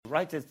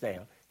write this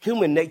down.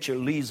 Human nature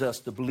leads us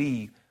to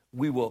believe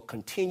we will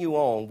continue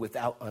on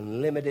without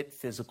unlimited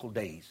physical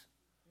days.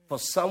 For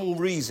some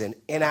reason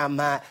in our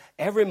mind,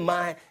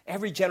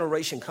 every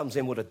generation comes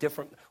in with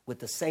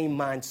the same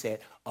mindset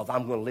of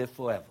I'm going to live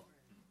forever.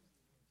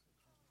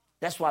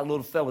 That's why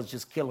little fellas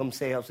just kill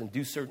themselves and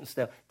do certain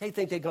stuff. They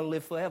think they're going to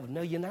live forever.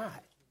 No, you're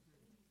not.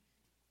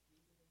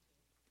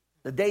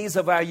 The days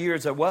of our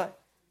years are what?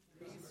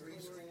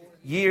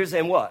 Years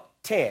and what?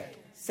 10,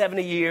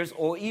 70 years,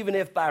 or even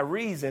if by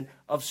reason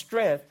of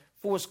strength,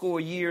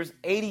 80 years,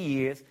 80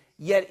 years,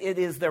 yet it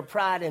is their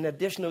pride in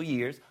additional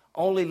years.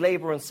 Only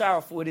labor and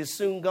sorrow, for it is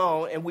soon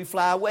gone, and we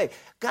fly away.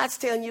 God's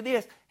telling you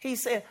this. He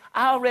said,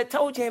 I already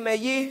told you in my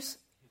years.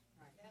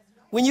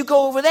 When you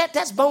go over that,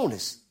 that's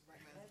bonus.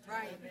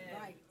 Right.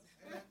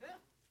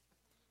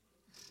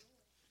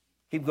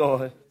 Keep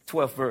going,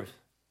 12th verse.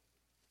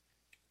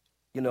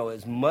 You know,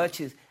 as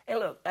much as, and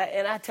look,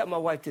 and I tell my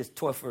wife this,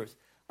 12th verse.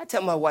 I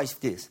tell my wife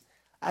this.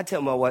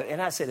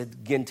 And I said it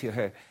again to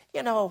her,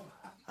 you know,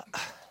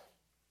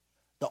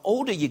 the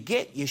older you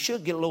get, you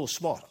should get a little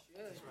smarter.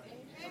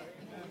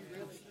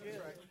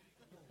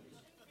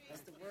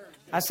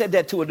 I said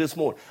that to her this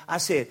morning. I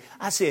said,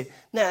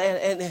 now,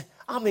 and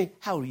I mean,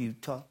 how old are you,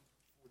 Tom?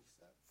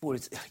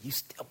 40. You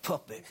still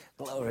puppy.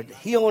 Glory.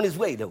 He on his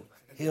way, though.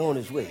 He on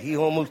his way. He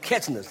almost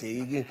catching us.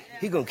 He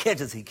going to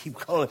catch us. He keep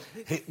calling.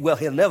 Well,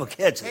 he'll never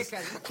catch us.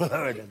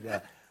 Glory to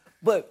God.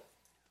 But,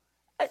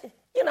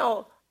 you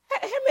know,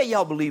 how many of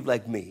y'all believe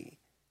like me?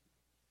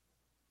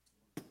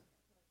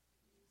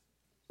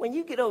 When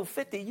you get over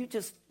 50, you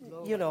just,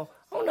 you know,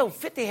 I don't know,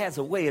 50 has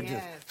a way of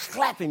just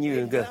slapping you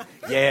and go,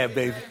 yeah,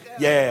 baby,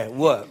 yeah,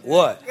 what?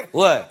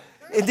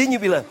 And then you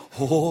be like,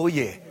 oh,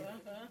 yeah.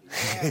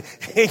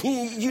 And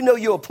you know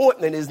your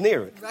appointment is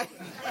nearing. Right.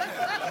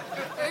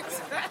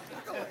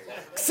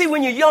 See,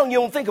 when you're young, you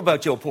don't think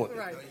about your appointment.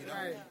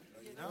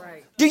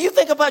 Right. Do you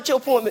think about your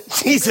appointment?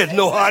 He said,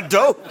 no, I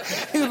don't.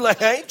 He was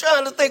like, I ain't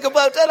trying to think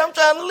about that. I'm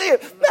trying to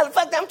live. Matter of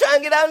fact, I'm trying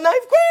to get out of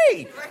 9th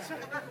grade.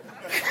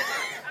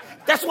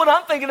 That's what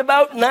I'm thinking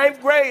about,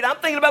 9th grade. I'm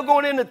thinking about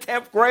going into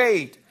 10th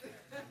grade.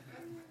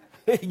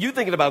 You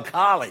thinking about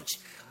college.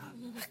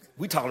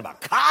 We talking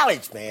about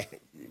college, man.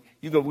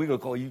 We're going to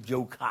call you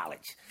Joe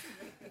College.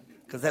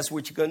 Because that's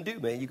what you're going to do,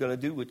 man. You're going to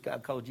do what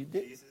God called you to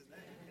do.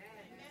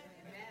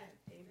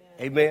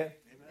 Amen.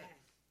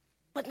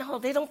 But no,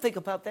 they don't think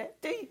about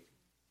that, do you?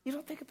 You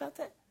don't think about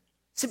that?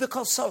 See,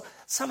 because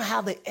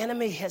somehow the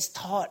enemy has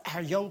taught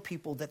our young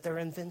people that they're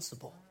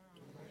invincible.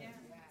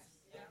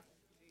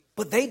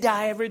 But they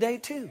die every day,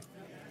 too.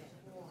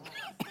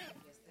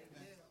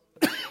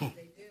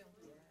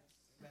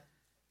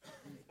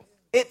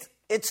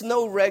 It's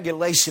no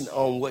regulation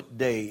on what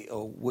day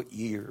or what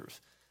years.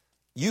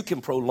 You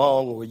can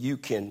prolong or you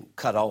can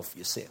cut off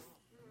yourself.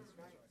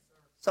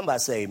 Somebody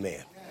say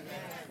amen.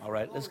 All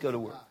right, let's go to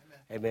work.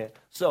 Amen.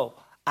 So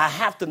I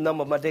have to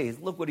number my days.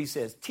 Look what he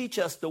says. Teach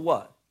us to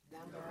what?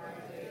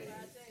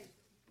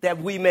 That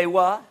we may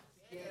what?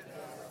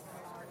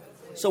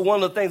 So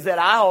one of the things that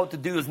I ought to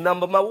do is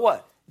number my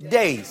what?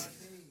 Days.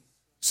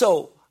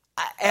 So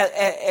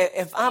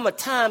if I'm a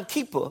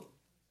timekeeper,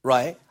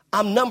 right,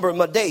 I'm numbering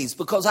my days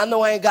because I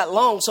know I ain't got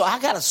long, so I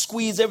got to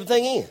squeeze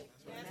everything in.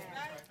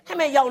 How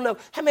many of y'all know?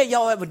 How many of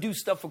y'all ever do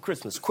stuff for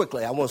Christmas?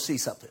 Quickly, I want to see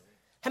something.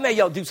 How many of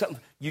y'all do something?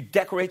 You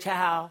decorate your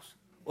house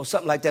or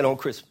something like that on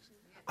Christmas.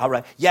 All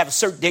right. You have a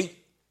certain date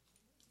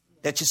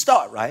that you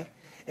start, right?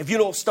 If you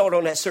don't start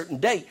on that certain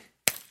date,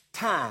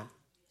 time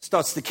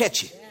starts to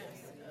catch you.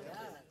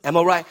 Am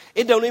I right?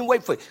 It don't even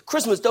wait for you.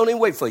 Christmas don't even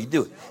wait for you,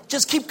 do it.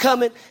 Just keep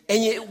coming,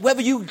 and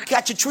whether you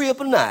got your tree up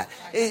or not,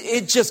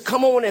 it just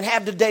come on and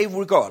have the day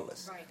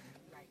regardless.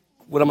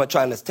 What am I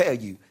trying to tell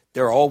you?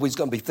 There are always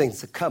going to be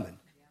things that are coming.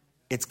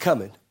 It's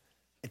coming.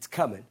 It's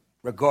coming,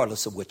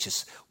 regardless of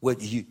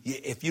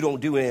if you don't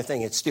do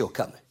anything, it's still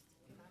coming.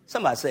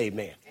 Somebody say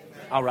amen.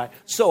 All right.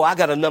 So I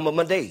got to number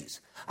my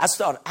days. I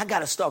got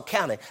to start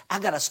counting. I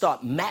got to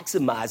start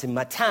maximizing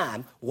my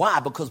time. Why?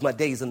 Because my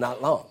days are not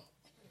long.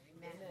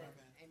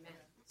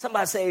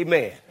 Somebody say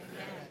amen.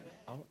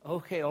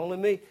 Okay, only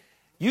me.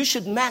 You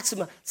should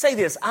maximize. Say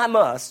this. I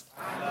must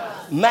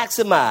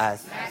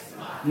maximize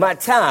my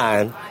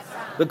time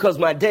because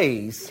my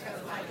days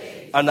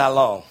are not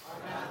long.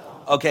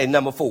 Okay,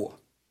 number 4.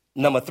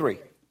 Number 3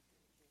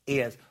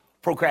 is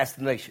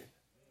procrastination.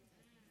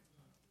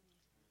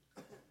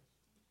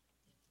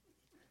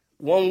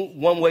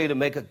 One way to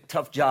make a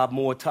tough job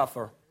more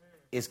tougher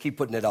is keep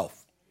putting it off.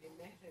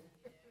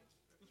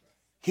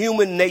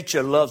 Human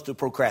nature loves to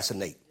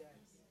procrastinate.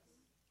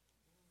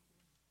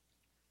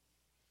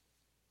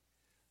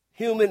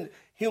 Human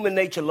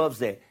nature loves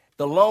that.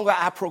 The longer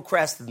I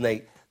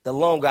procrastinate, the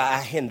longer I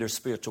hinder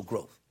spiritual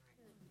growth.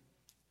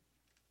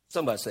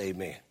 Somebody say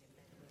amen.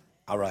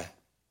 All right.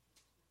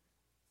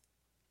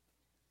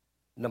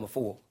 Number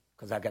 4,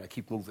 because I got to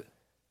keep moving.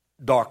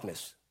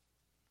 Darkness.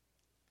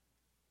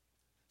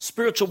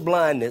 Spiritual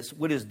blindness.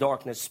 What is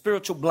darkness?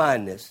 Spiritual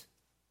blindness.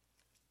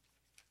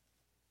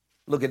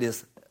 Look at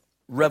this.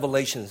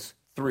 Revelations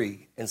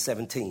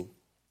 3:17.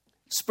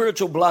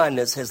 Spiritual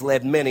blindness has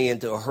led many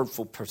into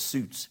hurtful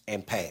pursuits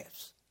and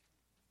paths.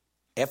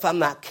 If I'm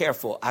not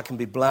careful, I can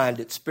be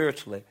blinded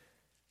spiritually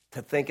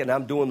to thinking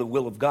I'm doing the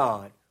will of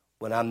God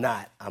when I'm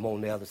not. I'm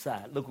on the other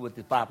side. Look at what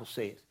the Bible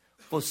says.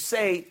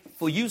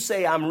 For you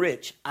say I'm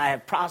rich, I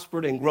have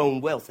prospered and grown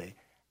wealthy,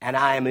 and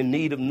I am in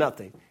need of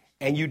nothing.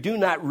 And you do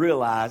not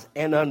realize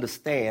and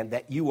understand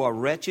that you are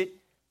wretched,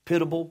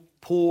 pitiable,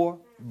 poor,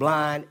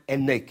 blind,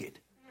 and naked.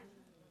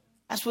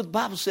 That's what the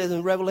Bible says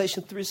in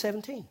Revelation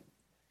 3:17.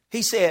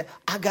 He said,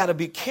 I got to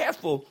be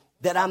careful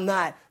that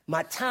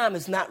my time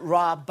is not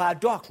robbed by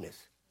darkness,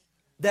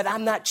 that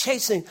I'm not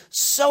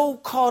so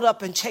caught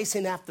up in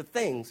chasing after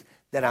things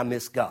that I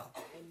miss God.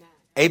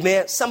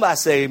 Amen. Somebody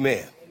say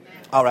amen.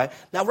 All right.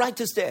 Now write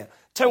this down.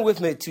 Turn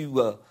with me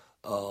to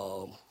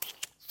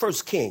 1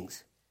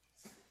 Kings.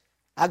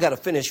 I got to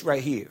finish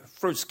right here.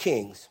 1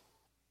 Kings.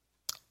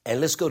 And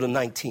let's go to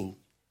 19.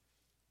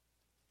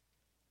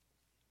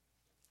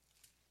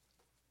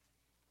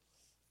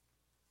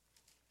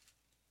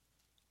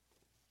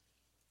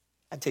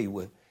 I tell you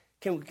what.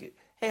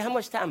 Hey, how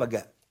much time I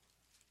got?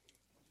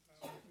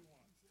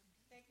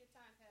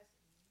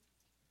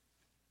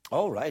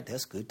 All right.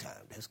 That's good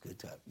time. That's good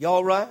time. Y'all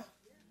all right?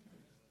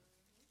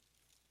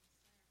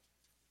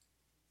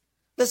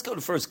 Let's go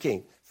to 1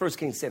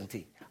 Kings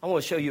 17. I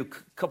want to show you a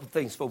couple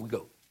things before we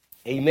go.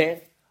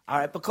 Amen. All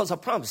right, because I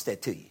promised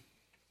that to you.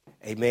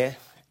 Amen.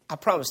 I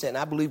promised that, and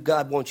I believe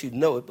God wants you to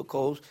know it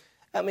because,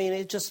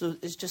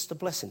 it's just a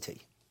blessing to you.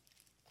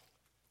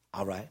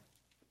 All right.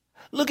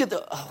 Look at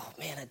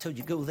I told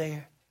you go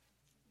there.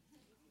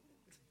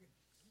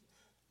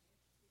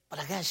 But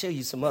I got to show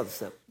you some other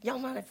stuff. Y'all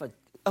mind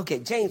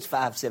if James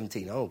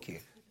 5:17. I don't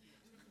care.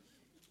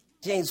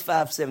 James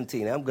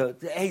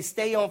 5:17.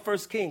 Stay on 1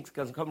 Kings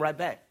because I'm coming right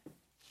back.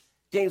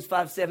 James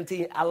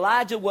 5:17.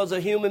 Elijah was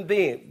a human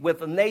being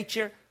with a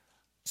nature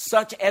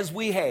such as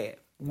we have,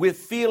 with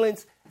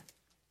feelings,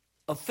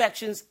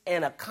 affections,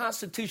 and a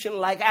constitution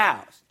like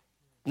ours.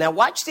 Now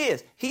watch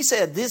this. He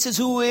said, this is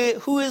who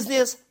is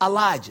this?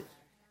 Elijah.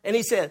 And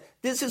he said,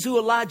 this is who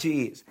Elijah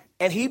is.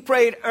 And he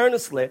prayed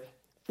earnestly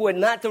for it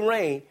not to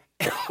rain,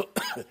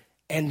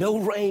 and no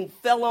rain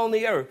fell on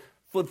the earth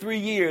for 3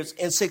 years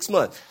and 6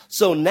 months.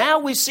 So now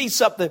we see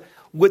something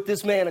with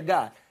this man of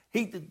God.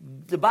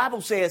 The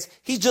Bible says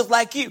he's just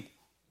like you.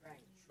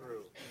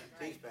 True.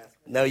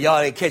 No,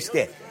 y'all didn't catch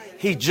that.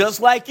 He's just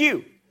like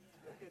you.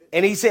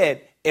 And he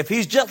said, if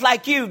he's just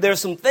like you, there's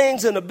some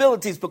things and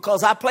abilities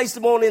because I placed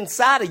them on the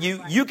inside of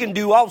you, you can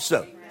do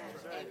also. Amen.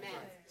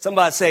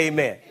 Somebody say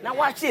amen. Now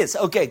watch this.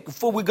 Okay,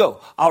 before we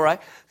go. All right.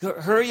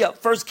 Hurry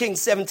up. 1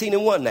 Kings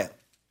 17:1 now.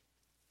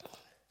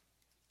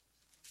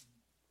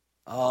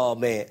 Oh,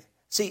 man.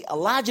 See,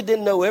 Elijah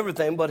didn't know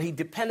everything, but he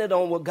depended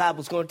on what God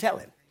was going to tell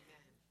him.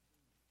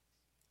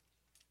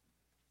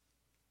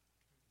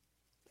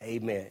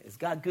 Amen. Is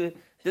God good?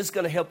 This is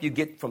going to help you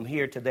get from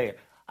here to there.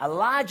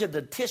 Elijah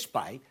the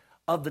Tishbite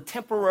of the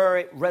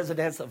temporary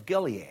residence of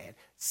Gilead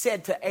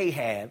said to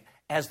Ahab,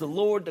 as the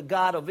Lord, the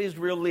God of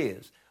Israel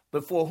lives,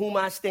 before whom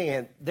I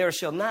stand, there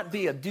shall not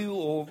be a dew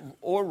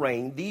or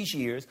rain these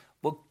years,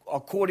 but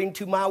according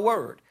to my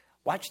word.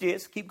 Watch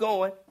this. Keep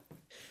going.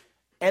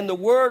 And the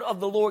word of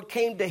the Lord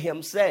came to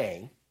him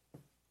saying,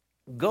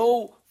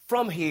 go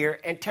from here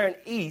and turn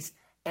east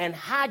and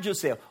hide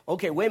yourself.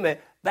 Okay, wait a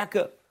minute. Back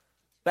up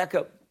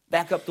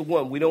to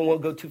 1. We don't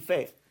want to go too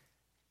fast.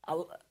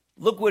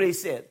 Look what he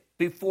said.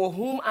 Before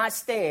whom I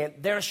stand,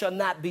 there shall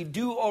not be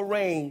dew or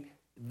rain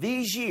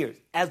these years.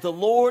 As the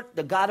Lord,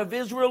 the God of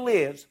Israel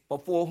lives,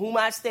 before whom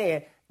I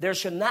stand, there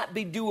shall not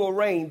be dew or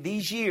rain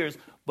these years,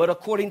 but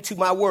according to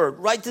my word.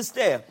 Write this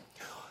down.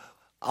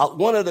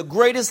 One of the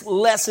greatest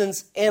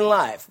lessons in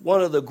life,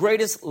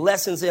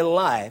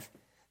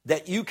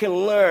 that you can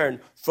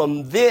learn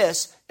from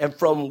this and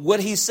from what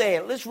he's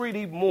saying. Let's read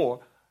even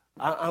more.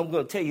 I'm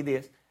going to tell you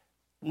this.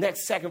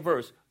 Next, second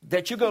verse.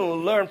 That you're going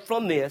to learn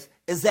from this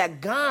is that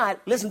God,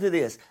 listen to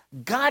this,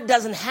 God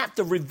doesn't have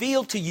to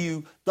reveal to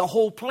you the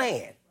whole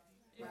plan.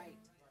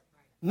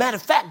 Matter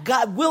of fact,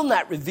 God will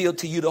not reveal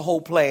to you the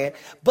whole plan,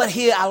 but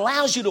he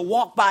allows you to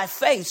walk by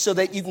faith so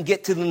that you can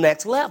get to the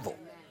next level.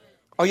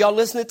 Are y'all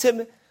listening to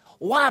me?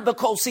 Why?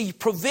 Because, see,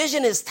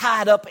 provision is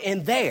tied up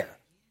in there.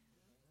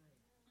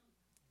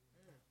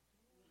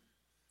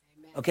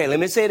 Okay, let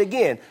me say it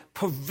again.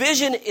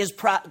 Provision is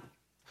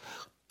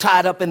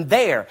tied up in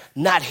there,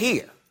 not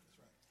here.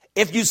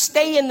 If you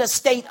stay in the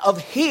state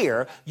of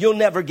here, you'll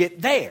never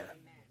get there.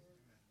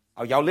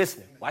 Are y'all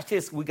listening? Watch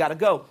this. We got to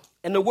go.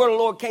 And the word of the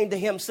Lord came to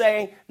him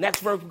saying,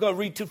 next verse, we're going to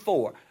read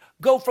 2:4.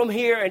 Go from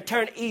here and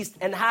turn east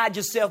and hide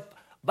yourself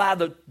by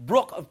the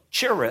brook of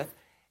Cherith,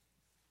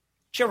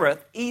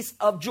 east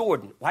of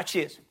Jordan. Watch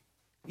this.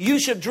 You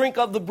should drink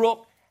of the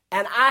brook.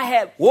 And I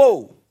have,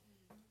 whoa.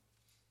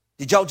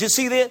 Did y'all just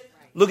see this?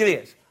 Look at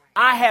this.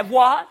 I have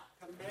what?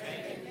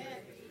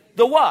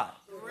 The what?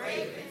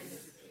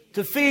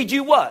 To feed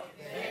you what?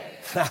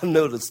 I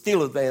know the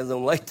Steelers fans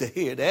don't like to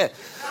hear that.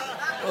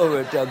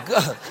 Oh,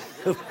 God.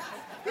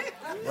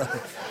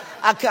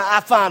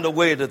 I find a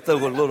way to throw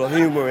a little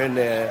humor in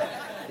there.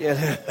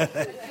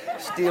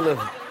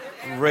 Steelers,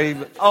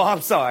 Raven. Oh,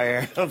 I'm sorry,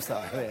 Aaron. I'm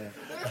sorry, man.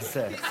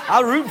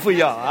 I'm rooting for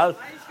y'all.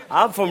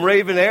 I'm from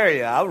Raven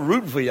area. I'm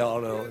rooting for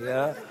y'all,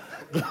 though.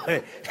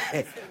 Yeah.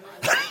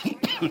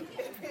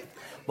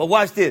 But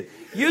watch this.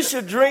 You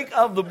should drink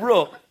of the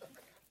brook,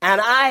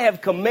 and I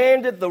have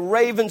commanded the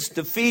ravens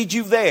to feed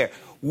you there.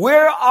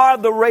 Where are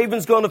the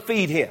ravens going to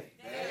feed him?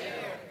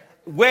 There.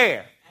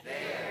 Where?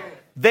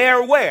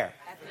 There where?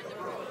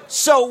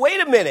 So wait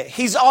a minute.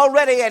 He's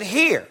already at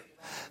here.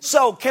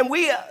 So can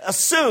we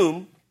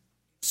assume,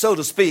 so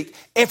to speak,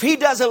 if he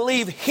doesn't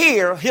leave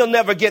here, he'll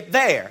never get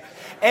there.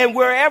 And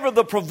wherever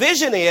the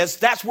provision is,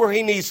 that's where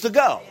he needs to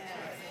go.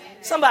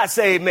 Somebody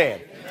say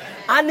amen.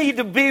 I need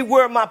to be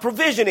where my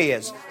provision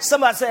is.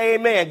 Somebody say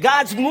amen.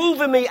 God's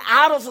moving me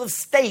out of the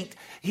state.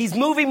 He's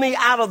moving me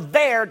out of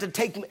there to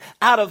take me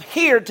out of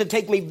here to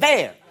take me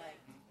there.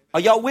 Are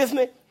y'all with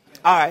me?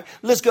 All right,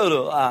 let's go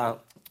to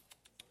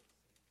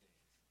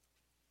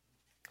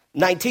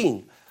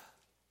 19.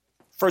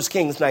 1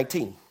 Kings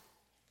 19.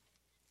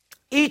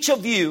 Each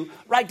of you,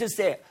 write this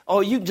there.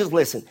 Oh, you just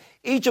listen.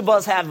 Each of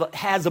us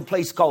has a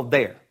place called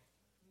there.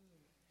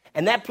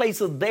 And that place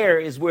of there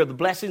is where the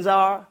blessings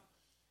are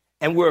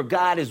and where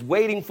God is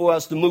waiting for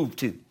us to move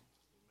to.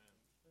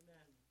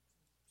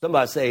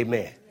 Somebody say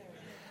amen.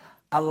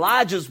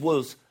 Elijah's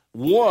was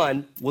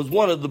one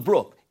of the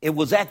brook. It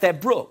was at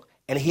that brook,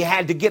 and he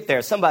had to get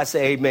there. Somebody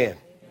say amen.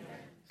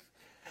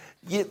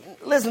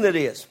 Listen to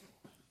this.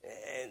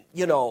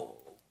 You know,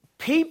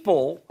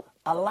 people,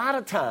 a lot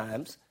of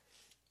times,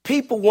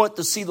 people want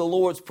to see the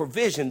Lord's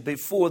provision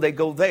before they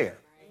go there.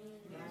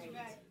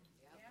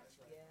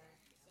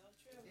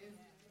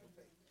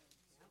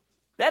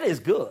 That is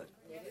good.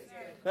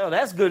 No,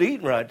 that's good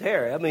eating right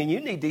there. I mean, you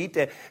need to eat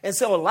that. And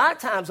so a lot of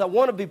times I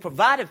want to be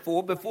provided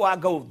for before I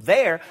go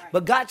there.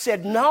 But God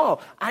said, no,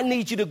 I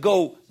need you to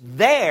go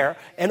there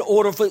in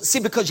order for,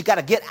 see, because you got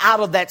to get out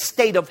of that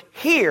state of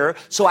here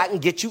so I can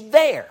get you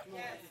there.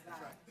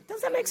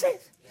 Does that make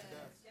sense?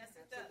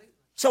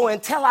 So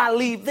until I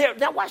leave there,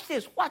 now watch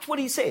this. Watch what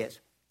he says.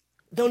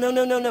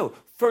 No.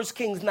 1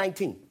 Kings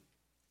 19.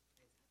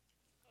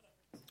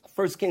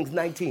 1 Kings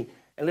 19.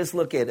 And let's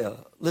look at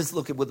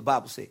what the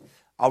Bible says.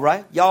 All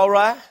right? Y'all all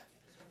right?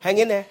 Hang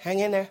in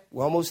there.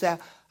 We're almost out.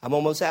 I'm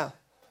almost out.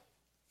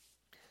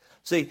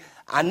 See,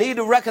 I need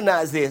to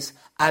recognize this.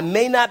 I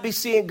may not be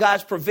seeing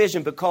God's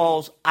provision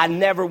because I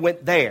never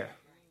went there.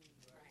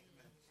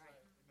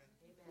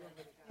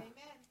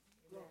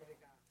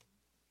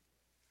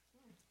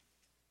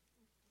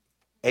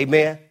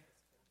 Amen.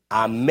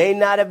 I may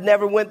not have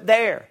never went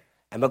there.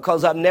 And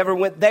because I've never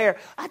went there,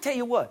 I tell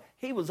you what,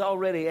 he was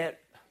already at,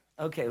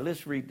 okay,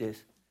 let's read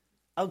this.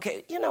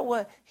 Okay, you know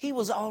what? He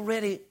was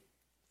already,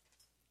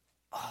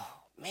 oh,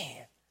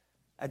 man.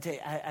 I tell you,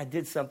 I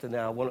did something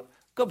now. I want to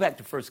go back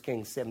to 1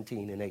 Kings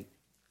 17 and 8.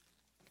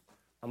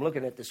 I'm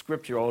looking at the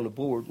scripture on the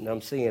board, and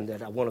I'm seeing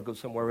that I want to go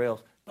somewhere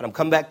else. But I'm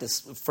coming back to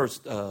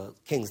 1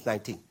 Kings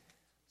 19.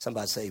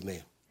 Somebody say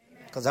amen.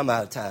 Because I'm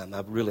out of time.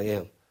 I really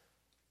am.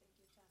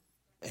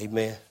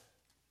 Amen.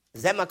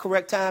 Is that my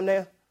correct time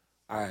now?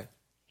 All right.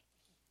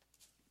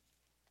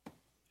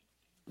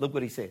 Look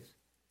what he says.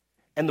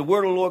 And the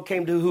word of the Lord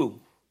came to who?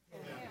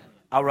 Amen.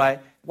 All right.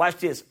 Watch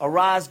this.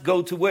 Arise,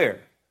 go to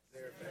where?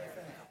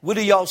 What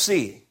do y'all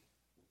see?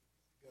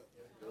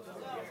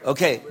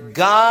 Okay.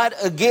 God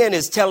again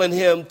is telling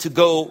him to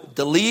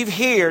leave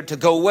here to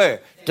go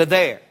where? To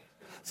there.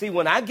 See,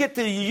 when I get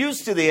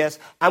used to this,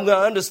 I'm going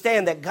to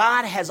understand that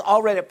God has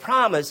already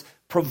promised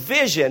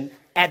provision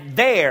at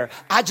there.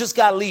 I just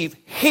got to leave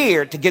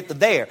here to get to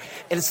there.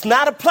 And it's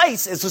not a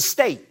place, it's a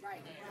state.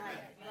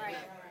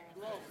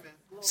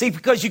 See,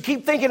 because you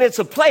keep thinking it's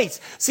a place.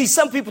 See,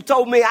 some people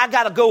told me I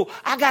gotta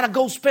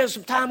go spend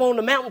some time on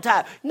the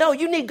mountaintop. No,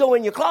 you need to go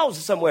in your closet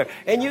somewhere.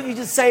 And you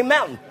just say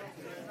mountain.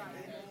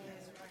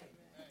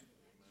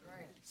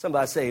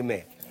 Somebody say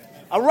amen.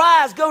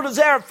 Arise, go to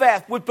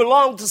Zarephath, which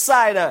belonged to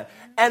Sidon,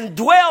 and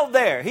dwell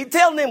there. He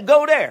telling them,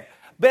 go there.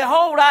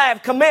 Behold, I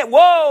have commanded.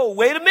 Whoa,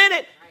 wait a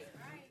minute.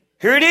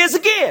 Here it is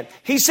again.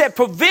 He said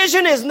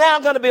provision is now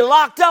going to be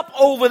locked up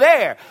over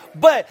there.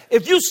 But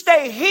if you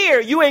stay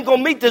here, you ain't going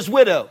to meet this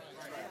widow.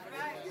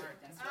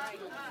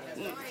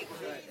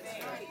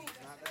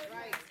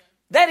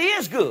 That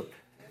is good.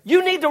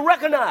 You need to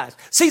recognize.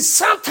 See,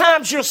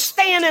 sometimes you're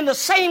staying in the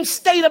same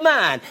state of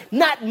mind,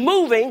 not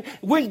moving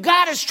when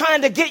God is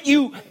trying to get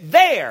you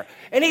there.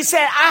 And he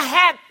said, I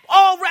have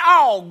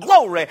already,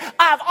 glory,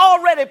 I've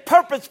already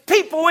purposed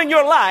people in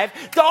your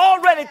life to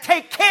already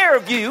take care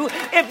of you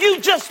if you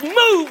just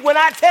move when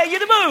I tell you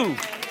to move.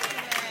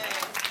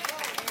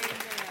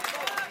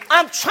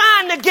 I'm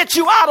trying to get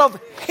you out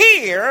of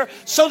here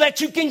so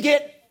that you can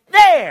get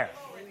there.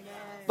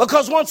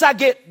 Because once I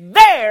get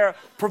there,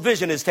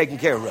 provision is taken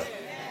care of.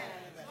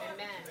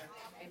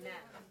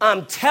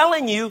 I'm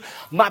telling you,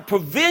 my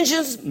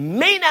provisions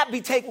may not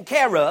be taken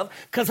care of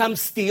because I'm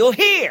still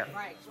here.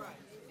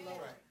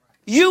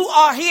 You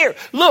are here.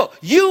 Look,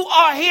 you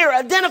are here.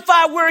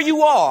 Identify where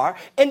you are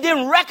and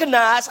then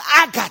recognize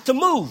I got to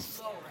move.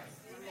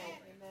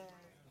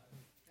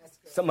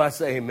 Somebody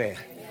say amen.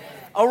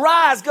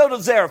 Arise, go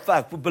to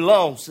Zarephath, which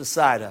belongs to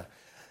Sidon.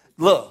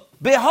 Look,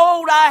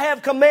 behold, I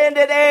have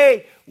commanded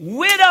a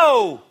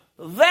widow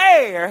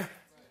there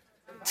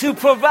to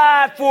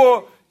provide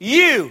for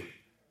you.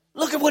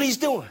 Look at what he's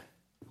doing.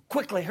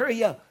 Quickly,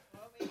 hurry up.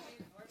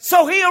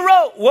 So he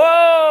arose.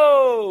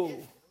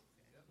 Whoa.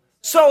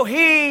 So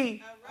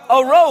he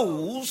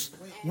arose,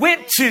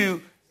 went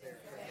to,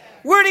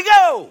 where'd he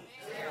go?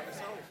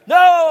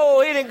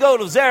 No, he didn't go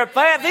to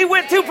Zarephath. He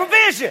went to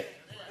provision.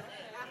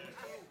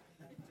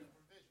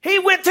 He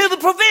went to the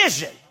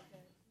provision.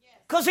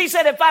 Because he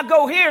said, if I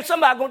go here,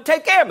 somebody's going to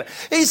take care of me.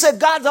 He said,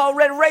 God's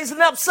already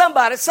raising up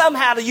somebody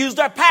somehow to use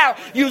their power,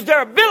 use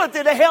their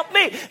ability to help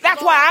me.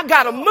 That's why I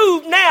got to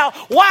move now.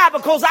 Why?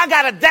 Because I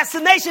got a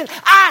destination.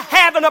 I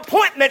have an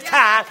appointment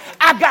time.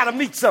 I got to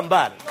meet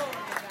somebody.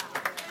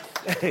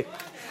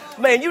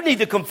 Man, you need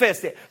to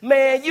confess that.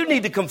 Man, you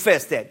need to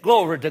confess that.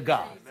 Glory to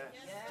God.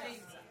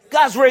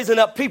 God's raising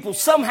up people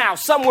somehow,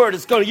 somewhere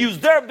that's going to use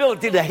their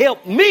ability to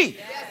help me.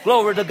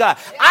 Glory to God.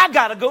 I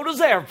got to go to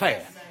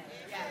Zarephath.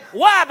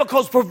 Why?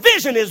 Because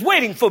provision is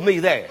waiting for me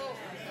there.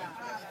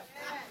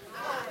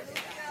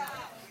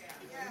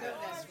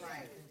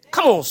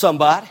 Come on,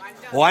 somebody.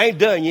 Oh, I ain't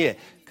done yet.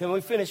 Can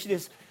we finish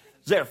this?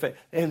 Zarephath.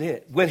 And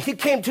then when he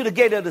came to the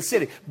gate of the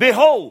city,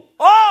 behold,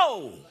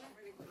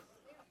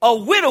 a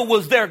widow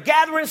was there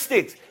gathering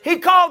sticks. He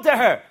called to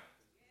her,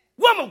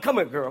 woman, come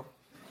here, girl.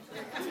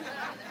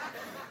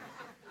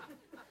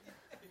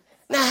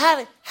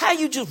 Now, how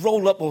you just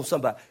roll up on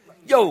somebody?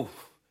 Yo,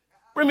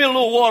 bring me a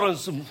little water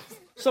and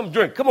some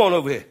drink. Come on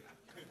over here.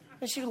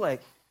 And she was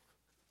like,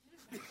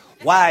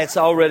 why? It's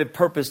already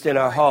purposed in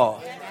our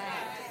heart.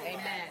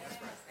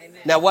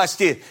 Now watch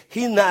this.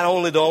 He's not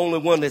only the only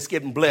one that's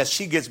getting blessed.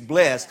 She gets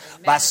blessed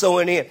by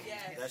sowing in.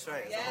 That's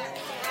right.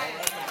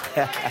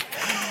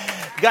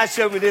 God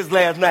showed me this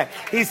last night.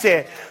 He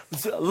said,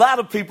 a lot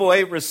of people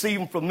ain't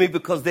receiving from me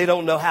because they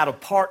don't know how to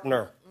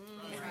partner.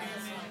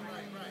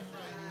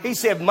 He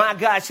said, my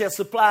God shall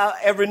supply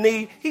every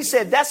need. He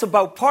said, that's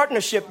about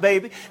partnership,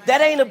 baby.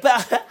 That ain't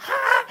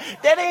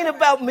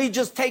about me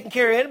just taking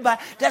care of anybody.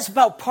 That's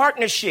about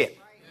partnership.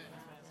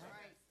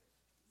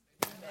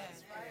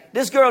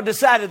 This girl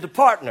decided to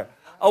partner.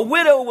 A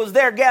widow was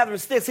there gathering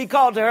sticks. He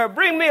called to her,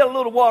 bring me a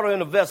little water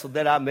in a vessel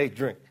that I may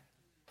drink.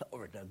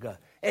 Glory to God.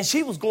 And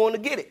she was going to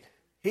get it.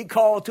 He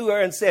called to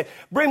her and said,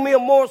 bring me a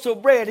morsel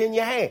of bread in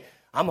your hand.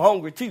 I'm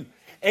hungry too.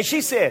 And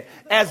she said,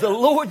 as the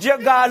Lord your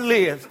God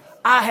lives,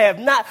 I have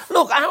not,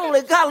 look, I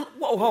only got,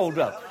 whoa, hold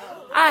up.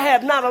 I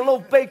have not a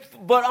loaf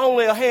baked, but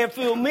only a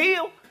handful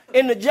meal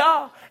in the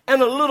jar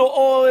and a little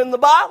oil in the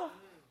bottle.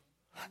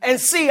 And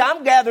see,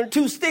 I'm gathering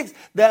 2 sticks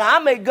that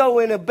I may go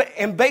in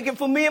and bake it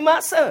for me and my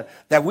son,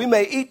 that we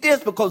may eat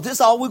this because this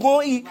is all we're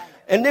going to eat.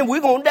 And then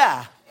we're going to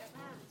die.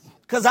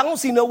 Because I don't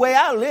see no way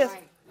out of this.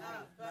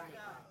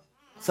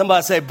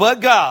 Somebody say, but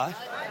God.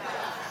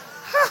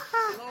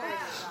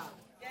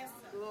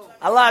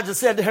 Elijah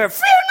said to her,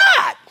 fear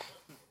not.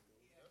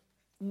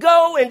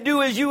 Go and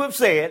do as you have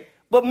said,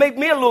 but make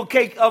me a little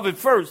cake of it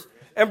first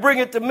and bring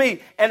it to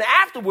me. And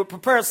afterward,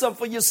 prepare some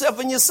for yourself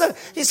and your son.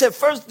 He said,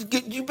 first,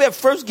 you better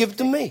first give it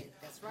to me.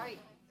 That's right.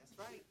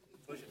 That's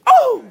right.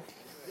 Oh!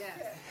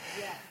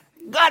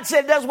 God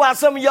said that's why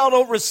some of y'all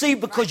don't receive,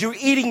 because you're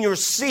eating your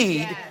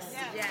seed.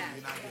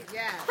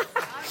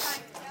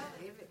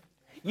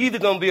 You're either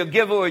going to be a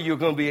giver or you're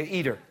going to be an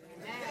eater.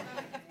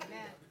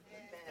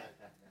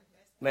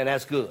 Man,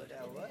 that's good.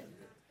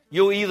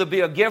 You'll either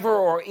be a giver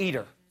or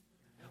eater.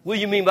 What do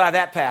you mean by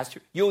that,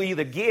 Pastor? You'll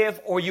either give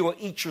or you'll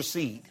eat your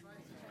seed.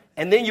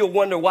 And then you'll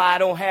wonder why I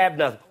don't have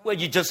nothing. Well,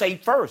 you just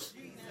ate first.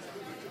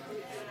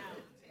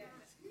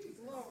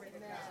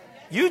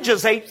 You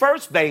just ate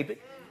first, baby.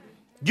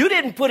 You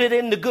didn't put it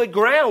in the good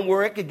ground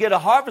where it could get a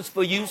harvest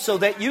for you so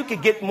that you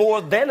could get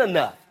more than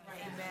enough.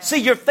 See,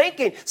 you're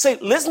thinking,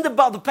 listen to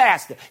Brother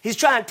Pastor. He's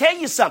trying to tell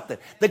you something.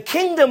 The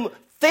kingdom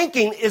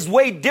thinking is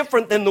way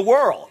different than the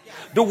world.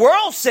 The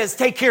world says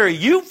take care of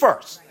you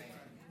first.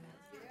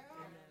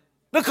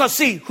 Because,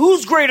 see,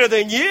 who's greater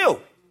than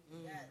you?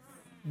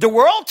 The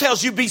world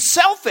tells you be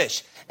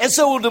selfish. And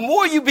so the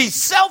more you be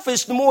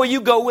selfish, the more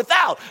you go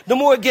without. The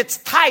more it gets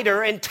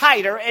tighter and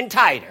tighter and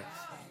tighter.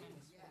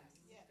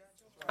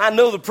 I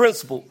know the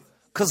principle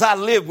because I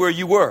lived where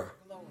you were.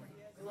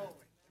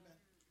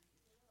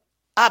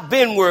 I've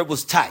been where it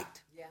was tight.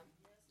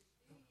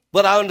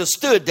 But I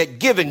understood that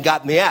giving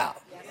got me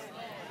out.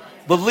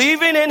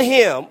 Believing in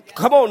him,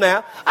 come on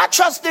now, I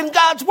trust in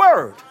God's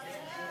word.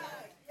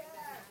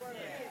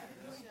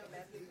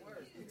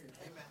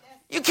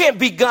 You can't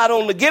beat God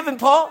on the giving,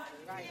 Paul.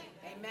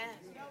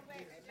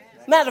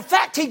 Matter of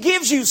fact, he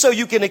gives you so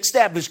you can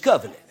establish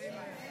covenant.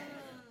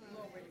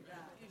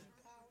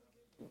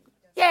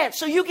 Yeah,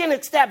 so you can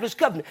establish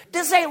covenant.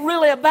 This ain't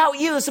really about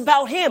you. It's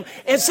about him.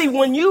 And see,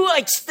 when you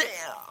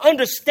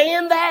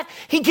understand that,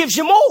 he gives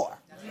you more.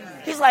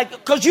 He's like,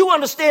 because you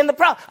understand the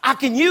problem. I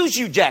can use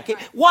you, Jackie.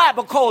 Why?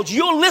 Because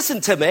you'll listen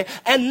to me.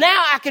 And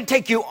now I can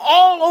take you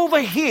all over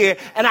here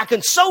and I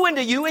can sow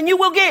into you and you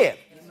will give.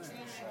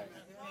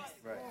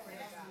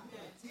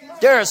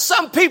 There are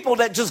some people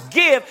that just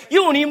give.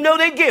 You don't even know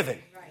they're giving.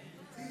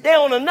 They're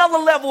on another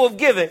level of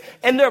giving,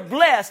 and they're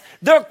blessed.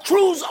 Their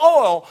cruise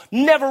oil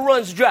never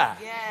runs dry.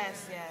 Yes.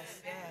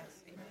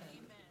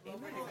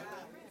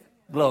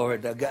 Glory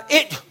to God.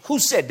 Who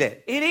said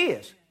that? It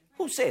is.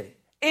 Who said it?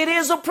 It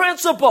is a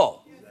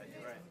principle.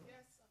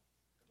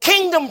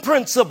 Kingdom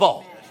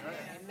principle.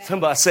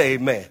 Somebody say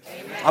amen.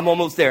 I'm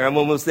almost there.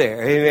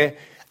 Amen.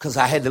 Because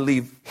I had to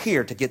leave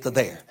here to get to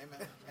there.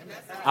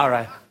 All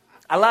right.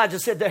 Elijah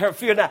said to her,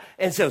 fear not.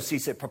 And so she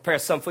said, prepare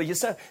some for your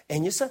son.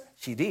 And your son?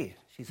 She did.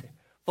 She said,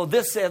 for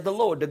this says the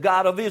Lord, the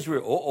God of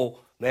Israel.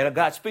 Man of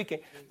God speaking.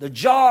 The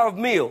jar of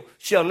meal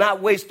shall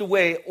not waste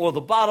away, or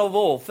the bottle of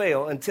oil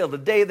fail, until the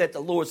day that the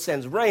Lord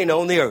sends rain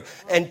on the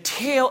earth.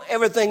 Until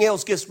everything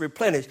else gets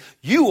replenished,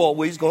 you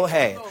always going to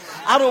have.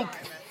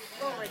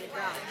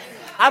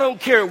 I don't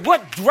care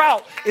what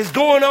drought is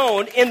going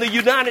on in the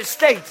United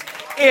States.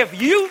 If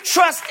you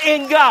trust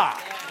in God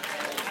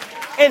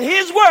and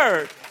his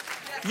word,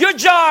 your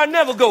jar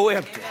never go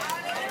empty.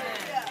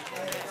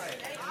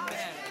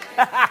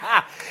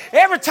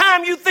 Every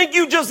time you think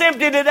you just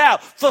emptied it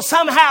out, for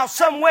somehow,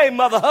 some way,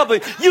 Mother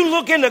Hubbard, you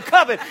look in the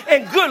cupboard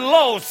and good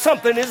Lord,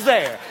 something is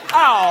there.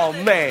 Oh,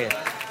 man.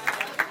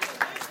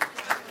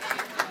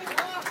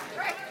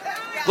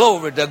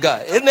 Glory to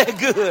God. Isn't that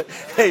good?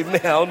 Hey, man,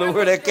 I don't know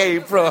where that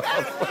came from.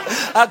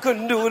 I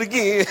couldn't do it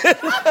again.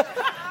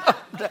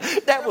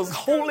 That was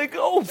Holy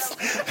Ghost.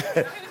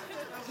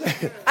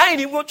 I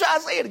ain't even going to try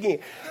to say it again.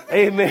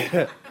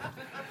 Amen.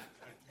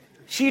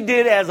 She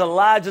did as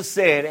Elijah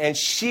said, and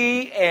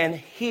she and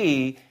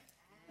he,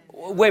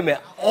 wait a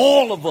minute,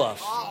 all of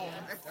us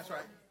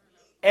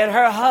and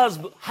her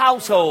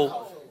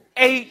household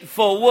ate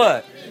for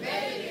what?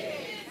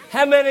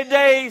 How many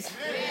days?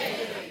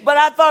 But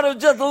I thought it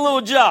was just a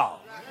little jar.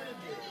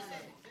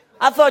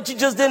 I thought you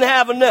just didn't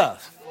have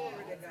enough.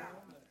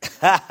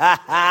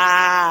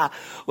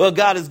 Well,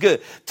 God is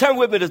good. Turn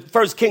with me to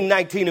 1 Kings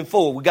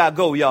 19:4. We got to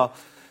go, y'all.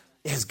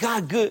 Is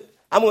God good?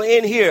 I'm going to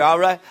end here, all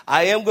right?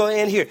 I am going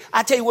to end here.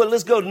 I tell you what,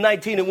 let's go to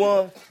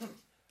 19:1.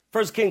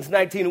 1 Kings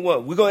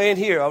 19:1. We're going to end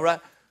here, all right?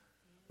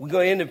 We're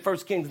going to end in 1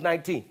 Kings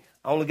 19.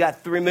 I only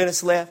got 3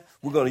 minutes left.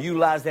 We're going to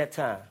utilize that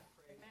time.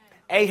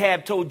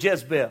 Ahab told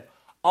Jezebel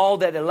all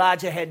that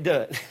Elijah had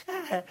done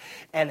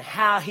and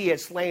how he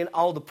had slain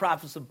all the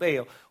prophets of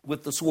Baal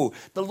with the sword.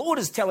 The Lord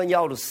is telling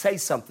y'all to say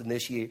something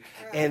this year.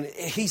 And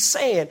he's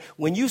saying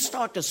when you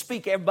start to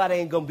speak, everybody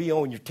ain't going to be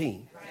on your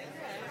team.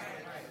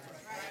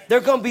 There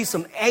are going to be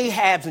some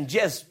Ahabs and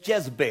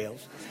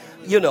Jezebels,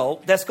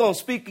 that's going to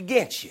speak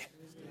against you.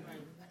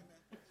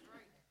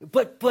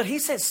 But he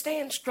said,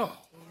 stand strong,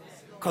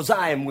 because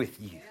I am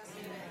with you.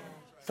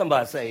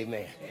 Somebody say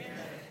amen.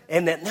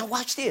 And then, now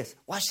watch this.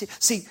 Watch this.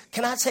 See,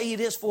 can I tell you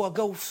this before I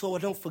go so I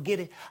don't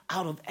forget it?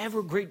 Out of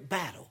every great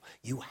battle,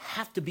 you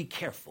have to be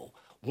careful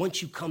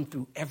once you come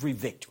through every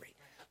victory.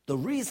 The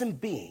reason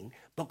being,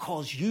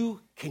 because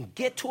you can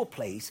get to a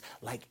place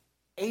like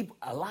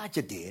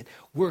Elijah did,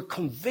 where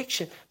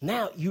conviction,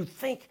 now you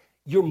think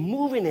you're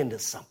moving into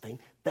something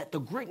that the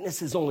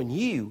greatness is on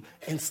you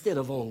instead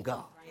of on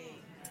God.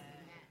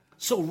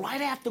 So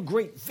right after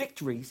great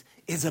victories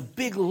is a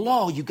big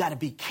law. You got to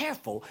be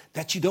careful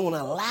that you don't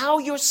allow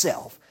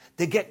yourself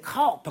to get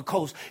caught,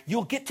 because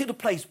you'll get to the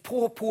place,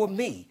 poor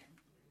me.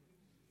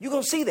 You're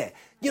going to see that.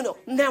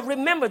 Now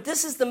remember,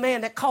 this is the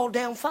man that called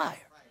down fire.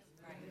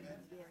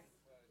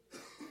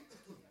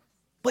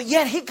 But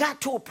yet he got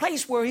to a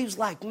place where he was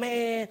like,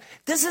 man,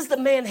 this is the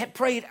man that had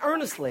prayed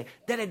earnestly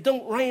that it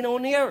don't rain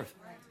on the earth.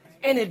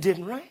 And it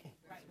didn't rain.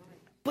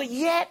 But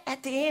yet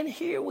at the end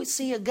here, we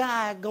see a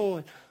guy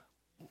going,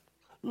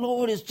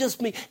 Lord, it's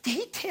just me.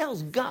 He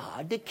tells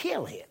God to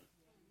kill him.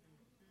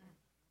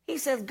 He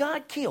says,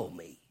 God, kill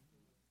me.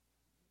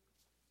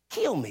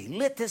 Kill me.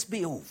 Let this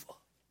be over.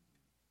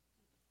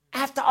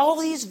 After all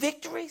these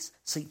victories,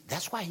 see,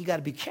 that's why you got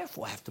to be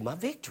careful after my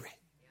victory.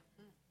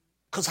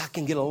 Because I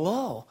can get a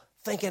law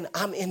thinking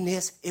I'm in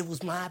this, it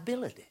was my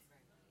ability.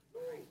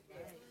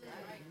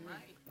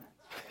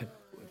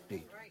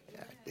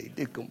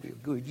 It's going to be a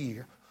good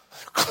year.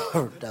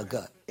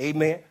 God.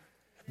 Amen.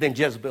 Then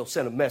Jezebel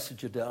sent a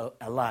messenger to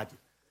Elijah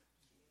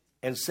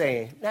and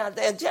saying, now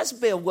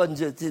Jezebel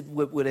wasn't just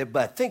what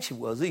everybody thinks she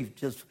was either.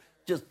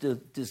 Just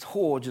this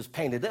whore just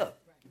painted up.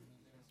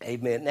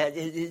 Amen. Now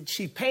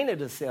she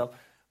painted herself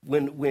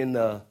when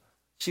when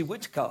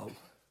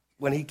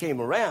he came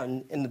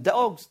around, and the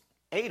dogs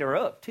ate her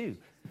up too.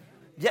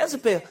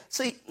 Jezebel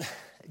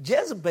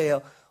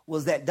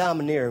was that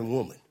domineering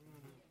woman.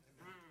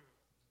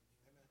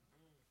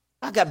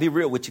 I got to be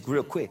real with you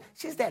real quick.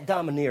 She's that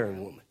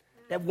domineering woman.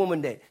 That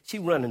woman that she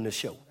running the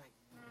show.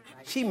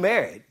 She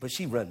married, but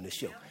she running the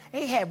show.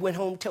 Ahab went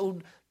home,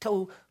 told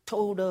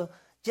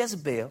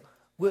Jezebel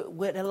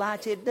what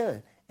Elijah had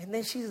done. And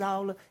then she's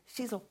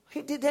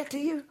he did that to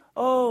you?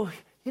 Oh,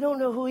 you don't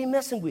know who he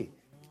messing with.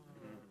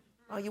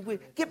 Are you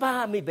with? Get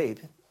behind me,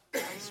 baby.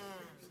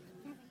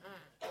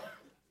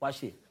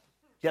 Watch this.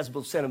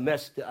 Jezebel sent a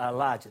message to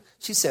Elijah.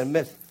 She sent a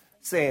message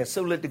saying,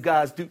 so let the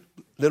guys let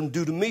them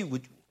do to me.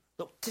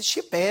 This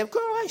shit bad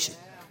correlation.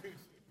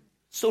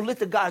 So let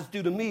the gods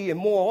do to me and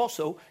more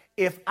also,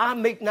 if I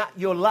make not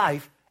your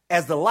life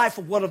as the life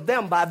of one of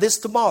them by this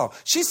tomorrow.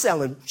 She's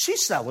selling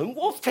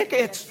wolf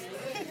tickets.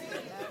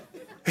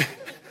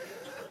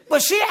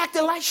 But she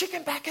acting like she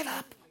can back it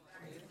up.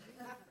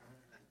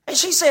 And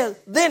she said,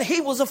 then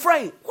he was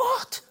afraid.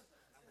 What?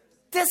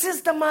 This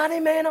is the mighty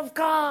man of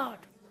God.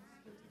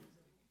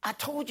 I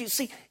told you,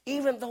 see,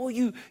 even though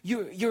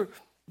you're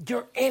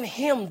in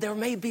him, there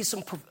may be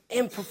some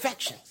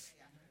imperfections,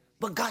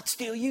 but God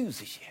still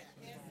uses you.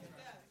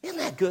 Isn't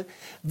that good?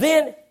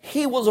 Then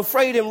he was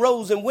afraid and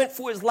rose and went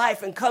for his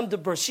life and come to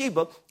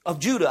Beersheba of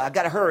Judah. I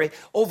got to hurry.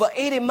 Over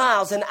 80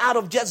 miles and out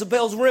of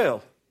Jezebel's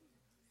realm.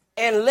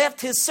 And left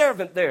his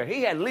servant there.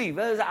 He had to leave.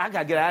 I got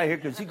to get out of here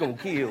because she's going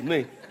to kill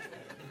me.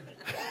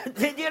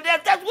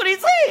 That's what he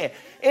said.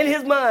 In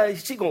his mind,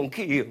 she's going to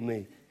kill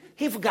me.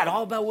 He forgot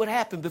all about what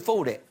happened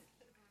before that.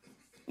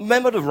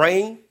 Remember the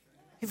rain?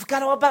 He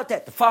forgot all about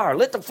that. The fire.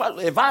 Let the fire.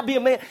 If I be a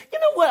man. You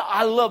know what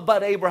I love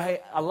about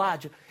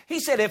Elijah? He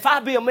said, if I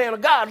be a man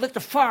of God, let the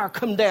fire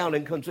come down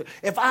and consume.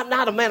 If I'm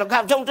not a man of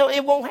God,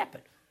 it won't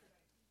happen.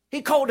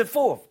 He called it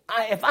forth.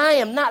 If I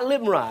am not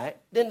living right,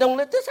 then don't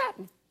let this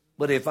happen.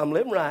 But if I'm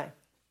living right,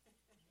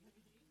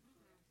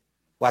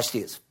 watch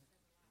this.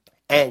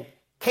 And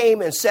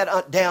came and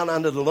sat down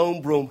under the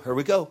lone broom, here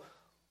we go,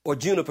 or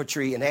juniper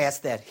tree, and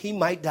asked that he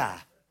might die.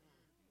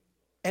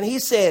 And he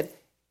said,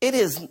 it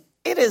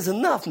is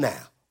enough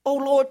now. Oh,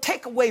 Lord,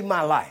 take away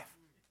my life,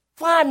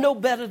 for I'm no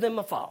better than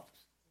my father's.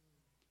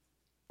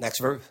 Next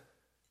verse.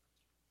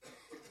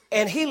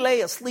 And he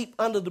lay asleep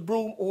under the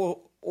broom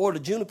or the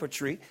juniper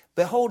tree.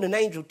 Behold, an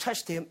angel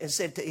touched him and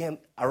said to him,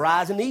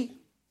 arise and eat.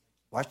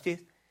 Watch this.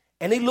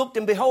 And he looked,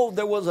 and behold,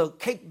 there was a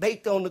cake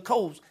baked on the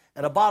coals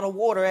and a bottle of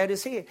water at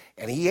his head.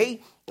 And he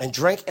ate and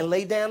drank and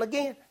lay down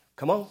again.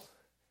 Come on.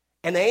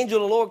 And the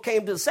angel of the Lord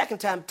came to the second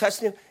time,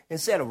 touched him, and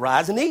said,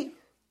 arise and eat,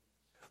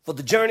 for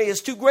the journey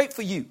is too great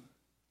for you.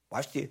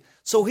 Watch this.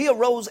 So he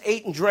arose,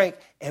 ate and drank,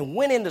 and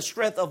went in the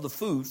strength of the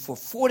food for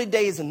 40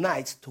 days and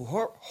nights to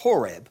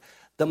Horeb,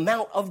 the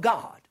mount of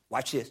God.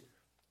 Watch this.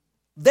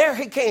 There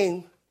he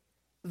came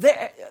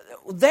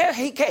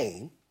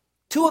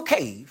to a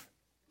cave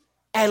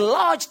and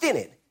lodged in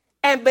it.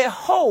 And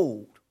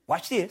behold,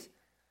 watch this.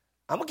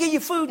 I'm going to give you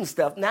food and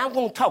stuff. Now I'm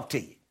going to talk to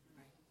you.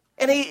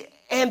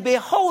 And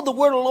behold, the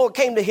word of the Lord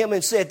came to him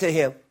and said to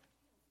him,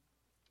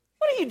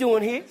 what are you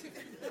doing here?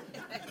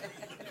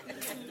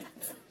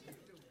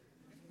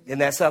 Isn't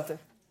that something?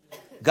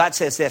 God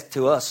says that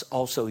to us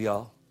also,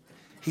 y'all.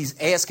 He's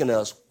asking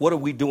us, what are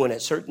we doing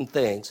at certain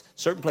things,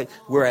 certain places?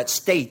 We're at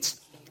states.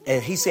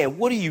 And he's saying,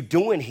 what are you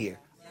doing here,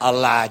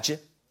 Elijah?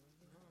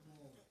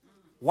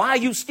 Why are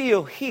you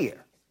still here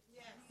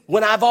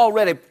when I've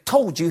already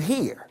told you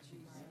here?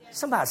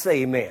 Somebody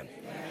say amen.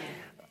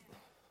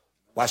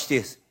 Watch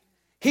this.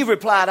 He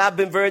replied, I've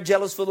been very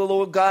jealous for the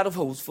Lord God of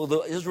hosts, for the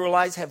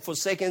Israelites have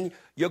forsaken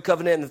your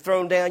covenant and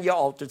thrown down your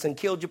altars and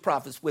killed your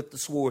prophets with the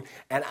sword.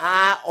 And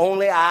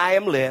I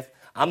am left.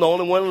 I'm the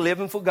only one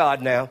living for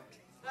God now.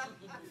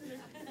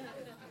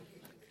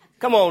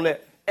 Come on now.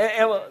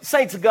 And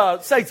saints of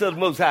God, saints of the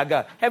Most High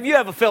God. Have you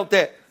ever felt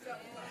that?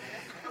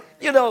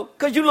 You know,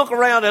 because you look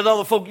around at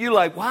other folk, you're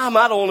like, why am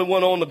I the only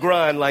one on the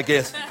grind like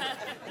this?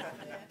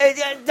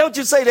 And don't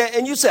you say that?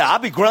 And you say, I'll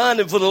be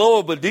grinding for the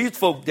Lord, but these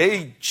folk,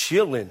 they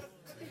chilling.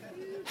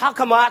 How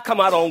come I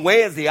come out on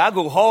Wednesday? I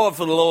go hard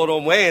for the Lord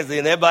on Wednesday,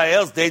 and everybody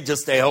else, they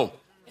just stay home.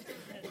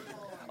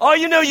 Oh,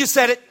 you know you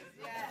said it.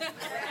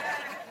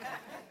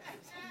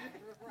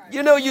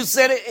 You know you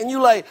said it, and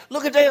you like,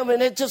 look at them,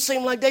 and it just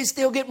seems like they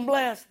still getting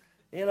blessed.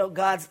 You know,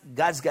 God's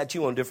got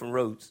you on different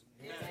roads.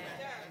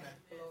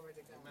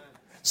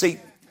 See,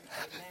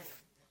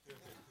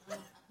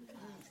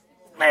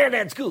 man,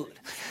 that's good.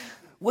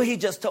 What he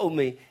just told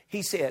me,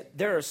 he said,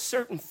 there are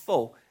certain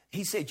folk.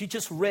 He said, you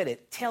just read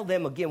it. Tell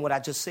them again what I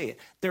just said.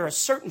 There are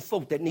certain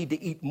folk that need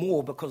to eat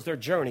more because their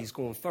journey is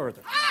going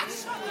further.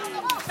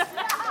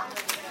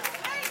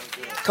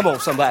 Come on,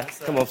 somebody.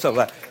 Come on,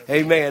 somebody.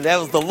 Amen. That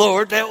was the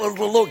Lord. That was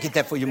the Lord. Get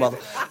that for your mother.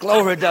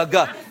 Glory to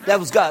God. That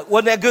was God.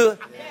 Wasn't that good?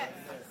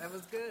 That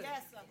was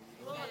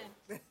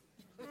good.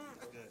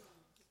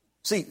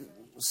 See,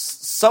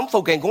 some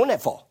folk ain't going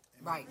that far.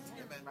 Right.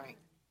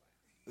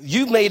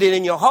 You made it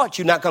in your heart.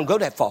 You're not going to go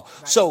that far.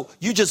 Right. So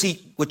you just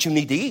eat what you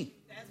need to eat.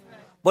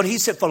 But he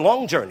said for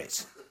long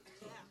journeys.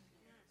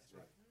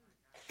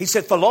 He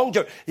said for long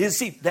journeys. You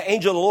see, the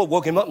angel of the Lord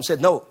woke him up and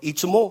said, no, eat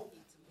some more.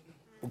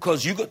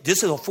 Because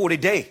this is a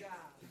 40-day.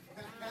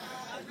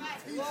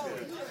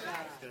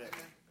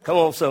 Come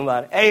on,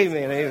 somebody.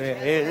 Amen,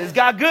 amen. Is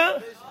God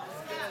good?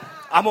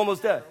 I'm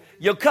almost done.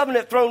 Your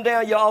covenant thrown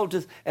down your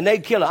altars and they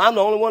kill her. I'm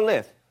the only one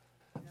left.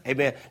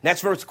 Amen.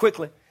 Next verse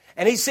quickly.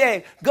 And he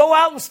said, go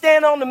out and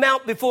stand on the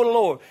mount before the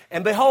Lord.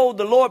 And behold,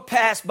 the Lord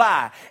passed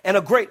by. And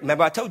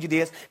remember I told you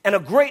this, and a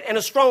great and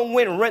a strong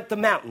wind rent the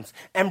mountains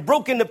and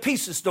broke into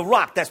pieces the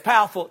rock. That's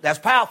powerful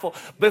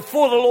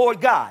before the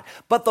Lord God.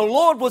 But the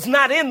Lord was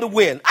not in the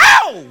wind.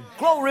 Ow!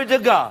 Glory to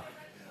God.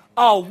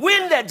 A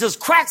wind that just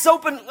cracks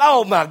open.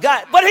 Oh my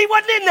God. But he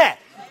wasn't in that.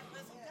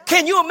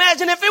 Can you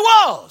imagine if he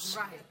was?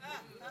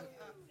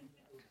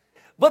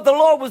 but the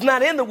Lord was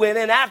not in the wind.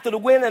 And after the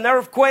wind, an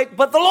earthquake,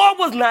 but the Lord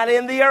was not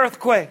in the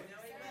earthquake.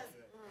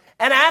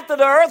 And after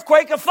the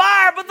earthquake, a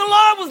fire, but the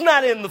Lord was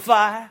not in the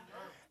fire.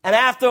 And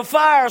after a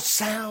fire,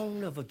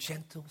 sound of a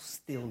gentle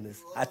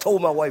stillness. I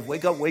told my wife,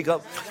 wake up, wake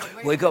up,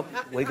 wake up,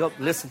 wake up.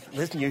 Listen,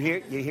 you hear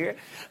it, you hear it.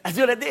 That's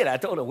what I did. I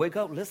told her, wake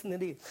up, listen to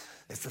this.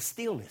 It's a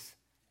stillness.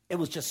 It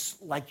was just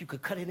like you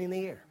could cut it in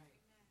the air.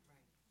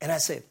 And I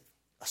said,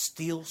 a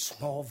still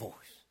small voice.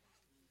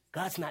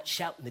 God's not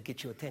shouting to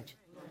get your attention.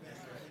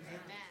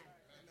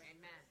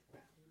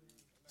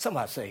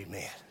 Somebody say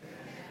amen.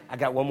 I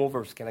got one more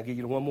verse. Can I give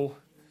you one more?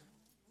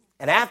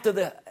 And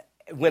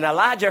when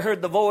Elijah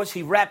heard the voice,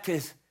 he wrapped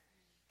his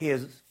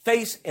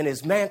face in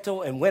his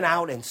mantle and went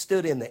out and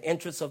stood in the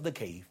entrance of the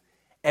cave.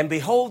 And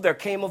behold, there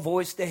came a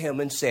voice to him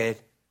and said,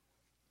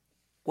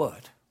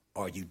 what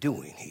are you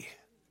doing here,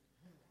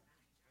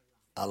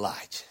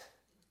 Elijah?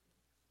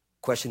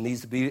 Question needs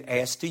to be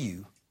asked to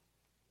you.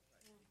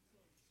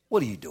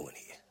 What are you doing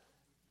here?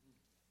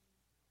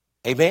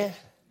 Amen?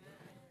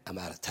 I'm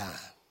out of time.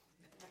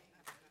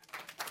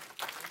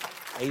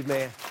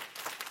 Amen.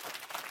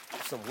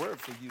 Some word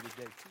for you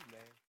today, too.